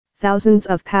Thousands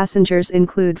of passengers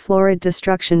include florid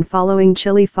destruction following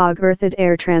chilly fog-earthed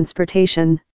air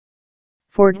transportation.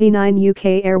 49 UK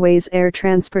Airways air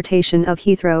transportation of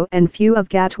Heathrow and few of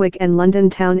Gatwick and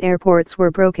London town airports were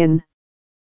broken.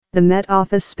 The Met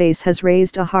Office space has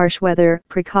raised a harsh weather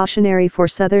precautionary for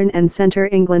southern and centre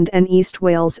England and East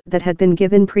Wales that had been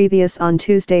given previous on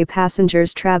Tuesday.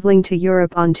 Passengers travelling to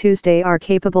Europe on Tuesday are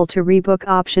capable to rebook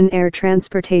option air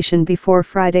transportation before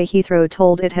Friday. Heathrow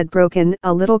told it had broken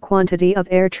a little quantity of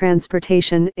air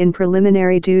transportation in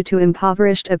preliminary due to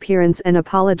impoverished appearance and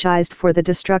apologised for the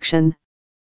destruction.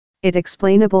 It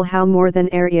explainable how more than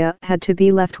area had to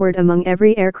be leftward among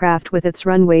every aircraft with its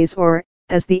runways or,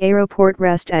 as the aeroport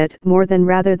rest at more than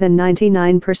rather than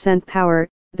 99% power,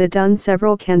 the done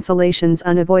several cancellations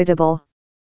unavoidable.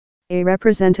 A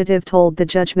representative told the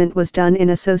judgment was done in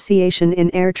association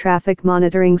in air traffic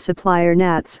monitoring supplier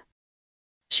NATS.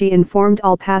 She informed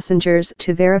all passengers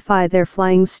to verify their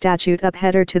flying statute up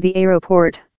header to the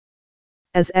aeroport.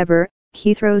 As ever,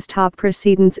 Heathrow's top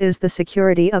precedence is the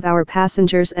security of our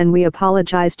passengers and we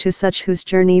apologize to such whose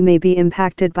journey may be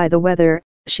impacted by the weather,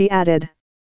 she added.